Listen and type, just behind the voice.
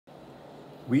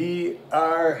We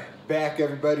are back,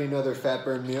 everybody. Another fat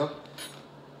burn meal.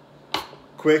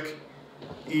 Quick,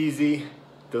 easy,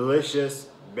 delicious,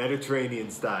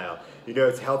 Mediterranean style. You know,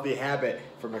 it's a healthy habit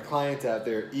for my clients out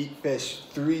there. Eat fish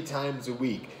 3 times a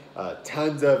week.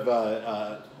 Tons of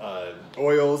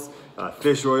oils.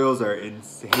 Fish oils are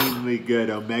insanely good.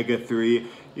 Omega-3.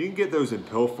 You can get those in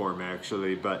pill form,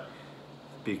 actually, but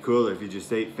it'd be cooler if you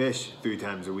just ate fish 3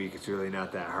 times a week. It's really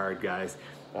not that hard, guys.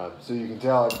 So you can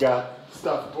tell I've got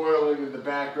stuff boiling in the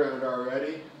background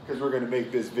already because we're going to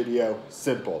make this video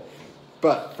simple.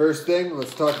 But first thing,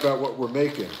 let's talk about what we're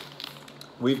making.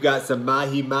 We've got some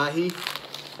Mahi Mahi,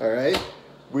 all right?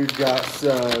 We've got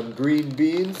some green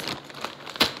beans.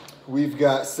 We've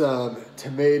got some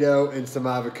tomato and some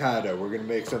avocado. We're going to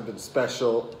make something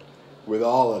special with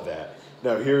all of that.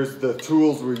 Now here's the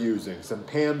tools we're using. Some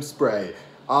Pam spray,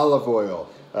 olive oil,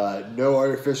 no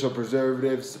artificial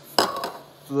preservatives,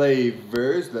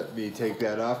 flavors. Let me take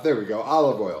that off. There we go.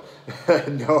 Olive oil.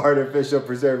 No artificial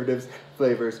preservatives,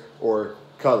 flavors, or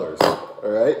colors. All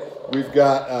right. We've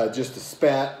got just a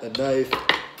spat, a knife,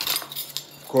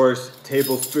 of course,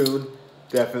 tablespoon,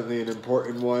 definitely an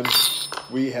important one.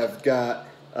 We have got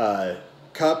a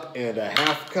cup and a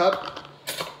half cup,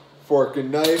 fork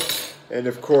and knife, and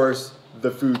of course,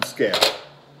 the food scale.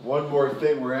 One more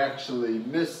thing we're actually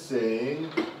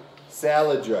missing,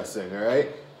 salad dressing, all right?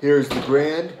 Here's the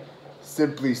brand,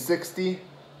 Simply 60,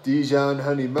 Dijon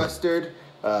honey mustard.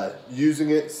 Using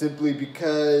it simply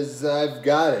because I've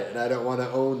got it and I don't want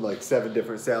to own like 7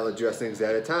 different salad dressings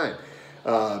at a time.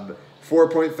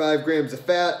 4.5 grams of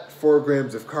fat, 4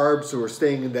 grams of carbs, so we're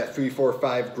staying in that 3, 4,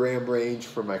 5 gram range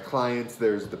for my clients.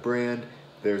 There's the brand,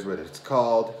 there's what it's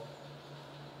called.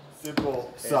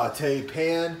 Simple saute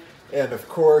pan, and of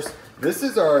course, this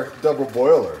is our double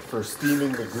boiler for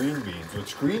steaming the green beans,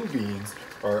 which green beans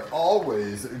are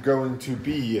always going to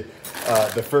be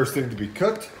the first thing to be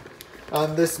cooked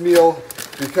on this meal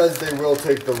because they will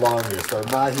take the longest. Our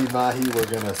Mahi Mahi we're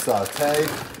gonna saute,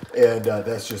 and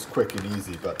that's just quick and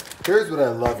easy. But here's what I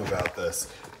love about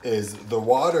this, is the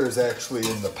water is actually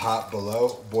in the pot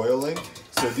below boiling,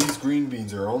 so these green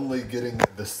beans are only getting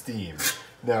the steam.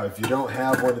 Now, if you don't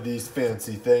have one of these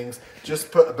fancy things,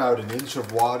 just put about 1 inch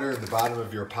of water in the bottom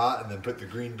of your pot and then put the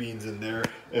green beans in there.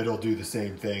 It'll do the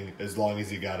same thing as long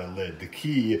as you got a lid. The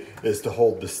key is to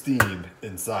hold the steam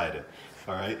inside it.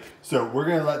 All right, so we're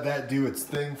gonna let that do its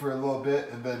thing for a little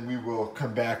bit and then we will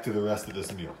come back to the rest of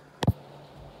this meal.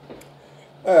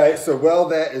 All right, so while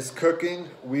that is cooking,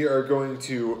 we are going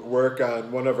to work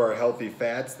on one of our healthy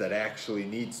fats that actually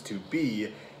needs to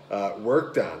be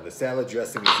worked on. The salad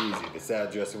dressing is easy. The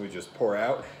salad dressing we just pour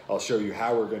out. I'll show you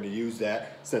how we're going to use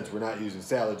that. Since we're not using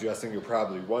salad dressing, you're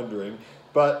probably wondering.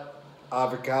 But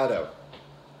avocado.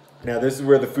 Now this is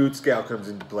where the food scale comes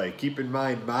into play. Keep in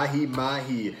mind, Mahi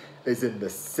Mahi is in the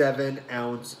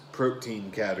 7-ounce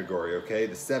protein category, okay?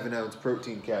 The 7-ounce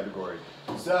protein category.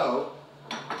 So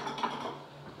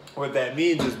what that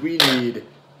means is we need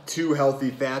 2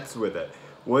 healthy fats with it.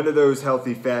 One of those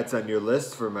healthy fats on your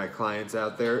list for my clients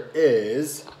out there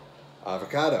is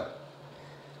avocado.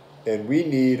 And we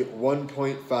need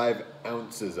 1.5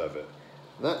 ounces of it.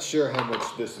 Not sure how much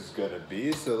this is going to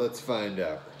be, so let's find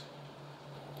out.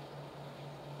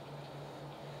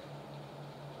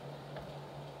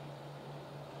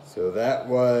 So that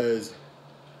was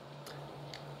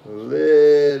a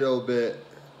little bit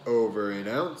over 1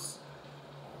 ounce.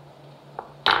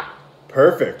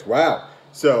 Perfect, wow.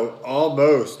 So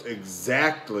almost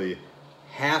exactly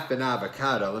half an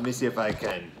avocado. Let me see if I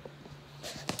can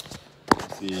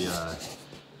see,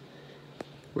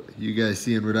 you guys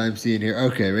seeing what I'm seeing here?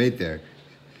 Okay, right there.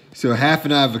 So half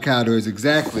an avocado is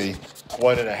exactly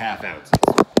 1.5 ounces.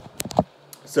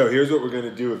 So here's what we're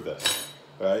gonna do with this,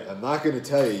 all right? I'm not gonna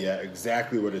tell you yet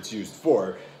exactly what it's used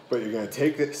for, but you're gonna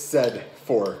take this said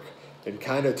fork and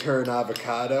kind of turn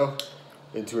avocado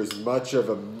into as much of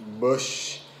a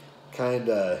mush, kind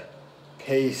of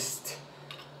paste,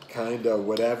 kind of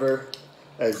whatever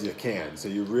as you can. So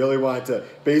you really want to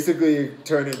basically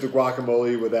turn it into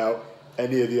guacamole without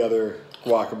any of the other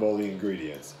guacamole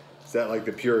ingredients. Is that like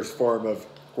the purest form of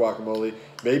guacamole?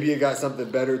 Maybe you got something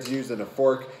better to use than a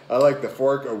fork. I like the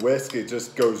fork. A whisk, it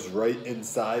just goes right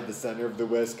inside the center of the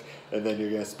whisk, and then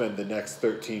you're gonna spend the next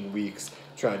 13 weeks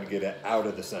trying to get it out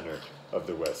of the center of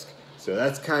the whisk. So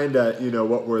that's kind of, you know,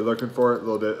 what we're looking for, a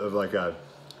little bit of like a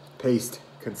paste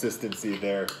consistency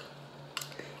there.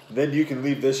 Then you can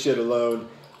leave this shit alone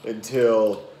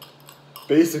until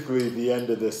basically the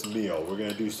end of this meal. We're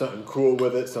gonna do something cool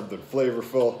with it, something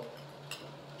flavorful.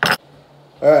 All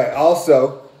right,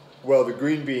 also, while the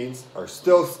green beans are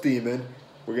still steaming,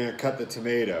 we're gonna cut the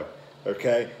tomato.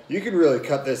 Okay, you can really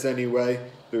cut this any way.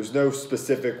 There's no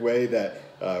specific way that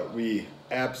we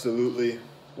absolutely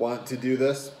want to do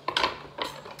this,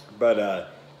 but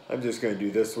I'm just going to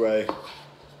do this way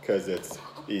because it's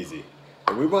easy.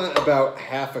 And we want about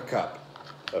half a cup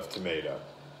of tomato.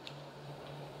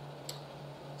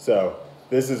 So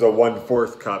this is a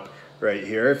 1/4 cup right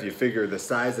here. If you figure the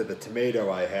size of the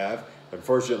tomato I have,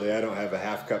 unfortunately I don't have a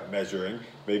half cup measuring.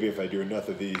 Maybe if I do enough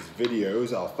of these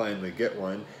videos, I'll finally get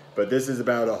one. But this is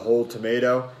about a whole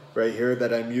tomato right here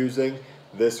that I'm using.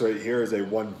 This right here is a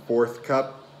 1/4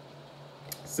 cup.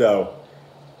 So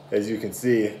as you can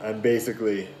see, I'm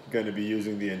basically going to be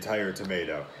using the entire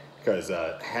tomato because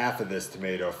half of this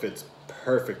tomato fits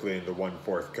perfectly in the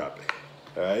 1/4 cup.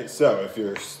 All right, so if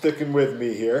you're sticking with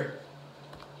me here,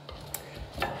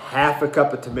 half a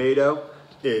cup of tomato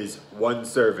is 1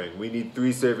 serving. We need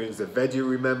 3 servings of veggie,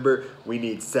 remember. We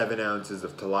need 7 ounces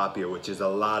of tilapia, which is a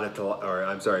lot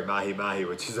of, mahi mahi,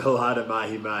 which is a lot of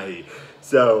mahi mahi.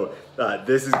 So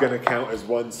this is gonna count as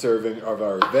 1 serving of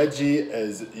our veggie.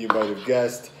 As you might have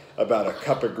guessed, about a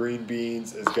cup of green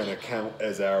beans is gonna count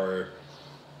as our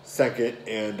 2nd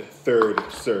and 3rd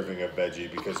serving of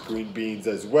veggie, because green beans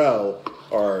as well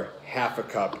are half a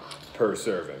cup per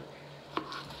serving.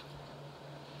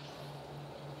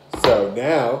 So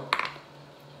now,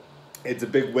 it's a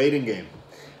big waiting game.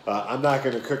 I'm not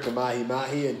going to cook the mahi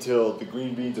mahi until the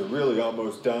green beans are really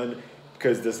almost done,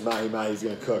 because this mahi mahi is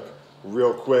going to cook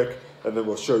real quick, and then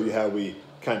we'll show you how we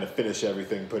kind of finish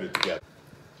everything, put it together.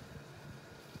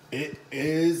 It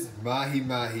is mahi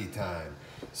mahi time.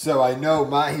 So I know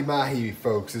mahi mahi,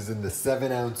 folks, is in the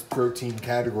 7-ounce protein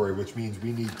category, which means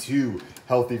we need 2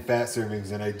 healthy fat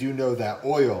servings, and I do know that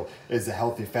oil is a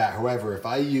healthy fat. However, if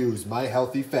I use my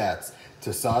healthy fats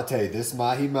to saute this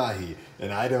mahi mahi,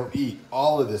 and I don't eat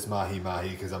all of this mahi mahi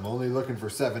because I'm only looking for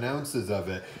 7 ounces of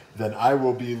it, then I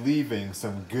will be leaving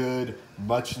some good,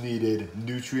 much needed,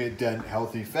 nutrient-dense,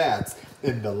 healthy fats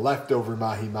in the leftover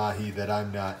mahi mahi that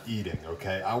I'm not eating,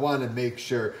 okay? I want to make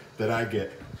sure that I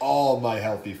get all my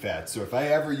healthy fats. So if I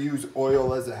ever use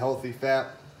oil as a healthy fat,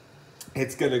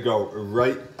 it's gonna go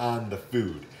right on the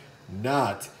food,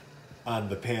 not on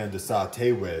the pan to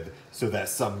saute with, so that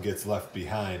some gets left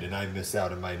behind and I miss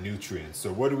out on my nutrients.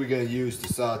 So what are we gonna use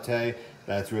to saute?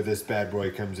 That's where this bad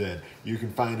boy comes in. You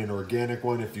can find an organic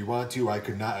one if you want to. I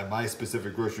could not at my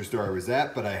specific grocery store I was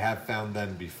at, but I have found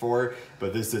them before.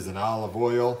 But this is an olive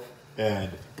oil, and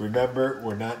remember,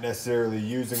 we're not necessarily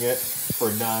using it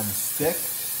for non-stick.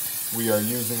 We are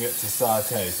using it to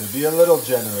saute, so be a little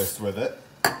generous with it.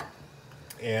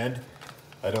 And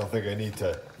I don't think I need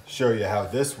to show you how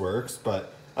this works,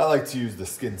 but I like to use the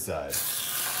skin side.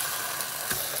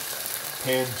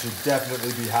 Pan should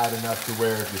definitely be hot enough to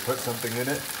where if you put something in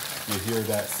it, you hear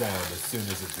that sound as soon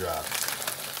as it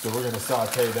drops. So we're gonna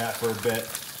saute that for a bit.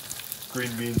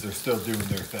 Green beans are still doing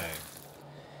their thing.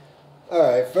 All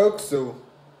right, folks, so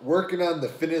working on the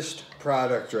finished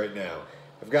product right now.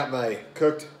 I've got my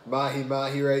cooked mahi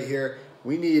mahi right here.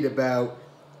 We need about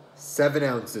 7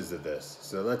 ounces of this.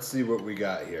 So let's see what we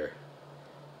got here.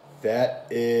 That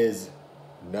is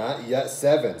not yet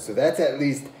 7. So that's at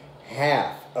least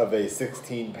half of a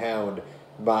 16-pound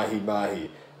mahi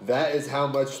mahi. That is how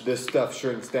much this stuff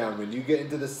shrinks down. When you get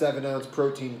into the 7-ounce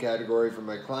protein category for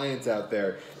my clients out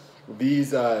there,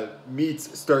 these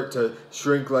meats start to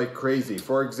shrink like crazy.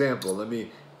 For example, let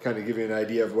me kind of give you an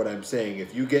idea of what I'm saying.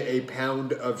 If you get a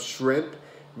pound of shrimp,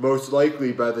 most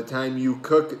likely by the time you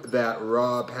cook that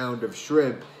raw pound of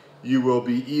shrimp, you will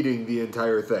be eating the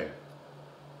entire thing.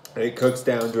 It cooks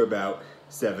down to about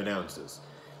 7 ounces.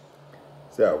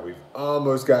 So we've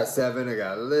almost got 7. I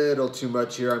got a little too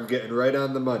much here. I'm getting right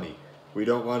on the money. We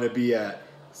don't want to be at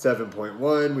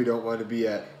 7.1. We don't want to be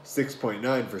at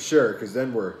 6.9 for sure, because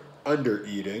then we're under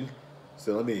eating.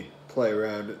 So let me play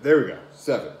around. There we go,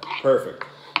 7, perfect.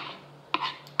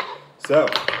 So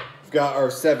we've got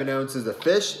our 7 ounces of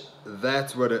fish.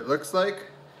 That's what it looks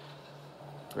like.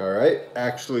 All right,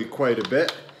 actually quite a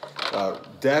bit.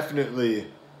 Definitely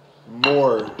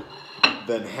more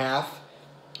than half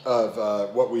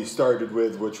of what we started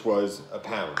with, which was a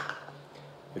pound.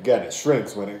 Again, it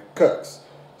shrinks when it cooks.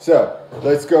 So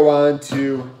let's go on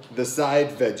to the side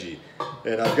veggie.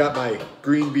 And I've got my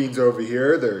green beans over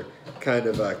here. They're kind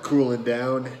of cooling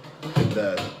down in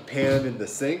the pan in the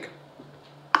sink.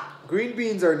 Green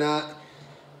beans are not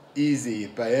easy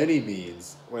by any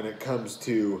means when it comes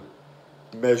to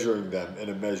measuring them in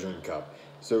a measuring cup.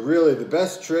 So really the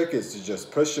best trick is to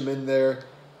just push them in there.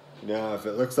 Now if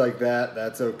it looks like that,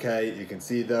 that's okay. You can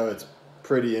see though it's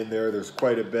pretty in there. There's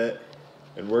quite a bit.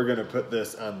 And we're gonna put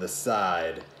this on the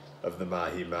side of the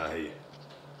mahi mahi.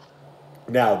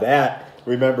 Now that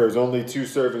Remember, it's only 2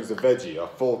 servings of veggie, a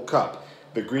full cup.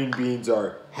 The green beans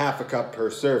are half a cup per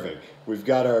serving. We've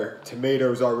got our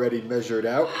tomatoes already measured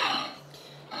out.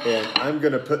 And I'm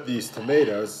going to put these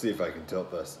tomatoes, see if I can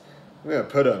tilt this. I'm going to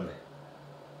put them,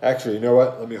 actually, you know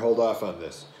what? Let me hold off on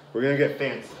this. We're going to get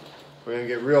fancy. We're going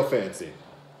to get real fancy.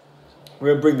 We're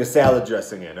going to bring the salad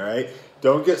dressing in, all right?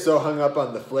 Don't get so hung up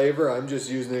on the flavor. I'm just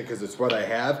using it because it's what I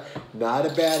have. Not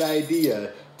a bad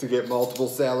idea to get multiple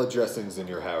salad dressings in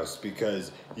your house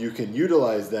because you can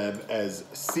utilize them as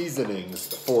seasonings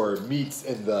for meats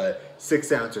in the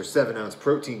 6 ounce or 7 ounce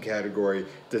protein category.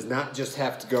 Does not just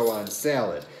have to go on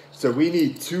salad. So we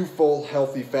need 2 full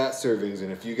healthy fat servings,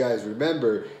 and if you guys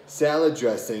remember, salad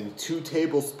dressing, 2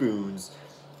 tablespoons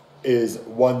is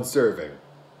 1 serving.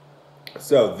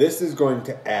 So this is going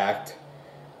to act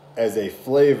as a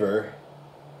flavor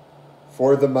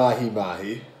for the Mahi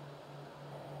Mahi.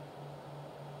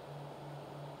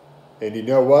 And you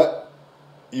know what?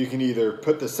 You can either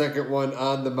put the second one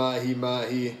on the Mahi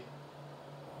Mahi,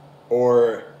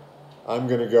 or I'm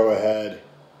going to go ahead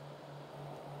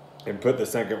and put the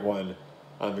second one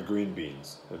on the green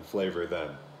beans and flavor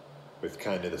them with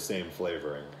kind of the same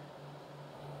flavoring.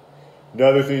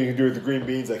 Another thing you can do with the green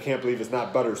beans, I can't believe it's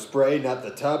not butter spray, not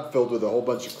the tub filled with a whole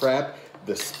bunch of crap.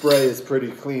 The spray is pretty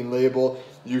clean label.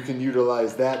 You can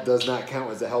utilize that. Does not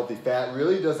count as a healthy fat.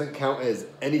 Really doesn't count as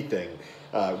anything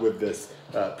with this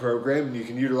program. You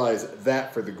can utilize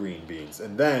that for the green beans.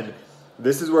 And then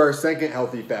this is where our second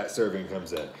healthy fat serving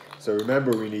comes in. So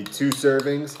remember, we need 2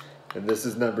 servings, and this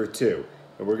is number 2.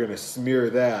 And we're going to smear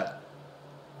that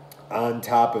on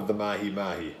top of the Mahi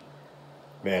Mahi.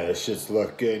 Man, this shit's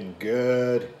looking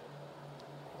good.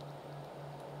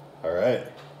 All right.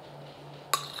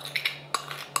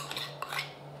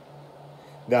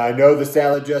 Now, I know the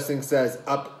salad dressing says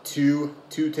up to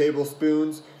 2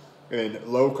 tablespoons and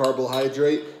low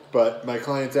carbohydrate, but my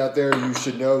clients out there, you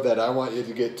should know that I want you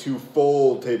to get 2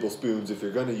 full tablespoons if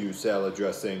you're going to use salad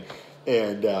dressing.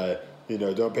 And, you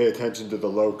know, don't pay attention to the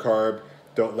low carb.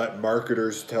 Don't let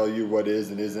marketers tell you what is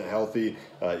and isn't healthy.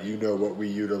 You know what we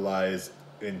utilize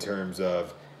in terms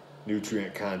of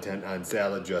nutrient content on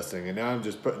salad dressing. And now I'm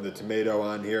just putting the tomato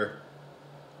on here,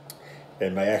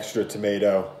 and my extra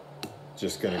tomato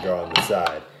just gonna go on the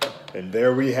side. And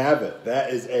there we have it.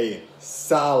 That is a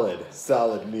solid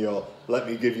meal. Let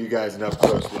me give you guys an up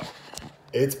close look.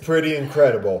 It's pretty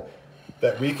incredible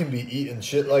that we can be eating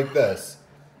shit like this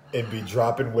and be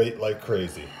dropping weight like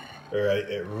crazy. All right,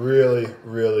 it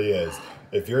really is.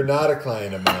 If you're not a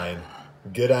client of mine,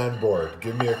 get on board.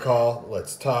 Give me a call.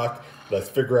 Let's talk. Let's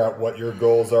figure out what your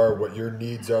goals are, what your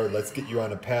needs are. Let's get you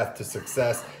on a path to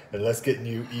success, and let's get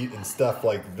you eating stuff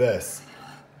like this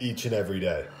each and every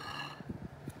day.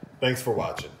 Thanks for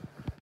watching.